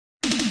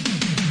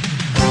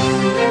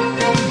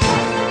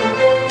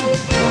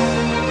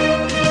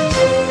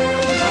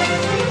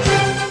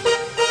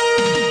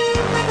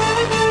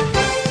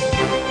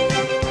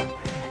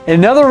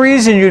Another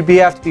reason you'd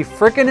have to be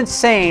freaking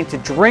insane to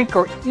drink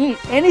or eat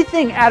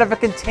anything out of a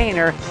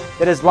container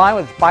that is lined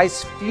with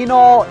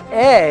bisphenol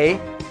A.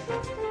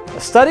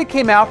 A study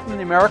came out from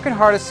the American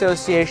Heart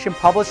Association,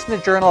 published in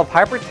the Journal of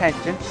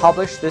Hypertension,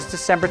 published this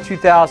December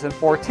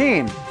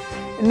 2014.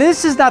 And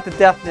this is not the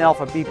death knell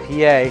for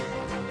BPA.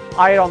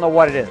 I don't know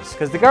what it is,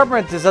 because the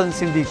government doesn't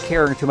seem to be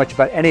caring too much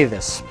about any of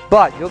this.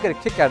 But you'll get a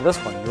kick out of this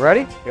one. You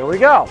ready? Here we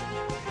go.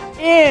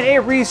 In a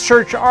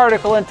research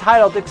article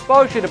entitled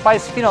Exposure to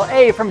Bisphenol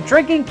A from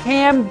Drinking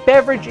Canned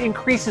Beverage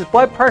Increases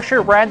Blood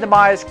Pressure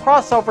Randomized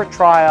Crossover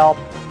Trial,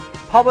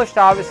 published,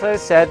 obviously,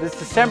 as I said, this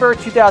December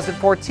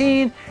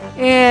 2014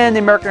 in the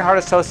American Heart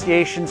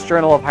Association's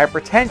Journal of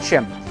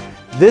Hypertension.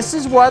 This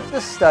is what the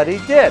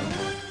study did.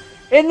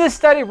 In this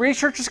study,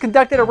 researchers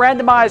conducted a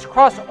randomized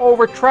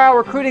crossover trial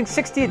recruiting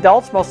 60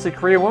 adults, mostly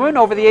Korean women,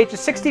 over the age of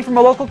 60 from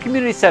a local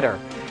community center.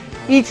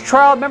 Each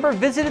trial member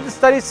visited the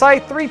study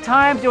site 3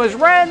 times and was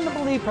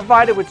randomly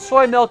provided with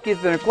soy milk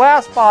either in a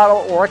glass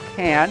bottle or a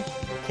can.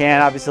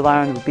 Can obviously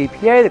lined with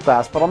BPA, the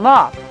glass bottle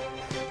not.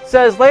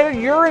 Says later,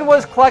 urine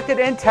was collected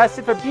and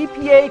tested for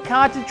BPA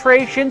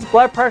concentrations,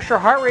 blood pressure,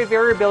 heart rate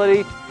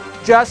variability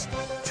just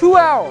 2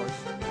 hours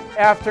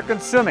after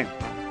consuming.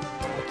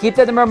 Keep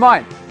that in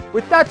mind.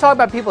 We're not talking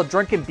about people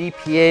drinking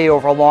BPA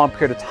over a long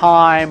period of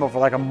time, over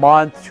like a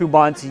month, 2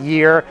 months, a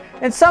year,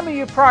 and some of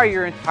you probably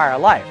your entire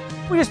life.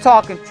 We're just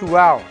talking 2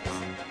 hours.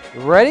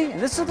 You ready? And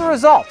this is the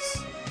results.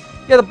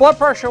 Yeah, the blood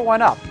pressure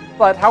went up,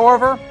 but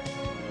however,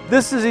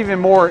 this is even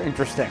more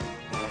interesting.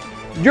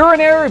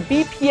 Urinary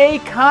BPA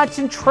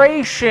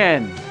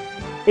concentration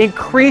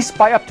increased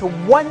by up to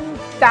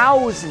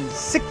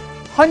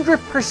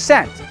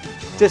 1,600%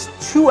 just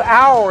 2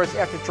 hours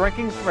after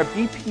drinking from a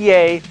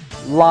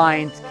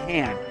BPA-lined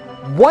can.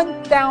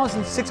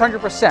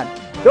 1,600%.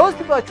 Those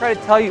people that try to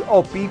tell you,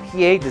 oh,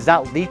 BPA does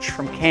not leach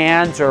from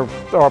cans or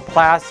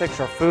plastics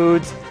or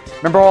foods.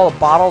 Remember all the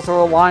bottles that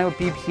were lined with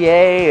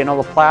BPA and all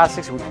the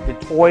plastics, the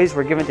toys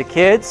were given to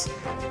kids?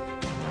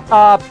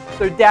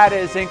 Their data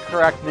is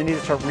incorrect and they need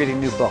to start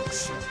reading new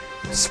books.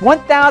 It's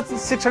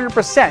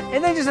 1,600%.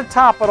 And then just to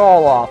top it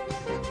all off,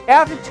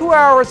 after 2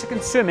 hours of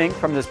consuming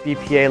from this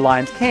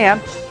BPA-lined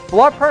can,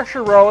 blood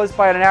pressure rose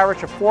by an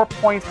average of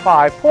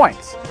 4.5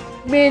 points.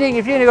 Meaning,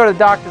 if you're going to go to the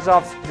doctor's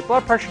office with your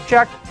blood pressure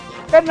checked,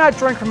 better not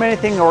drink from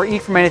anything or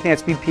eat from anything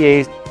that's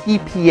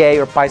BPA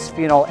or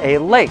bisphenol A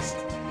laced.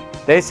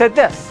 They said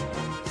this: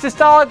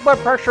 systolic blood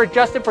pressure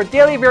adjusted for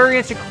daily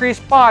variance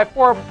increased by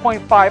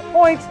 4.5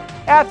 points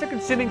after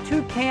consuming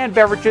 2 canned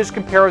beverages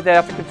compared with that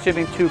after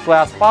consuming 2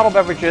 glass bottle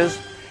beverages,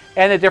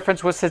 and the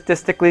difference was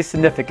statistically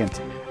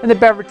significant. And the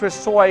beverage was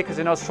soy, because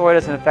I know soy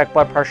doesn't affect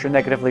blood pressure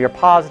negatively or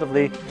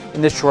positively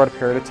in this short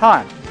period of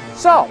time.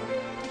 So,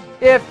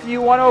 if you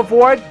want to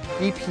avoid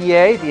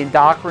BPA, the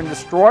endocrine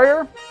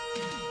destroyer,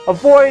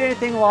 avoid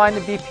anything lined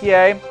with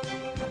BPA,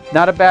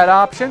 not a bad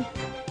option.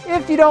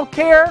 If you don't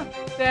care,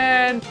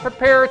 then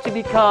prepare to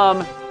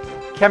become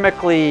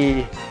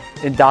chemically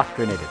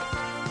indoctrinated.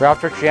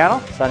 Ralph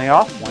Channel, signing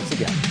off once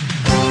again.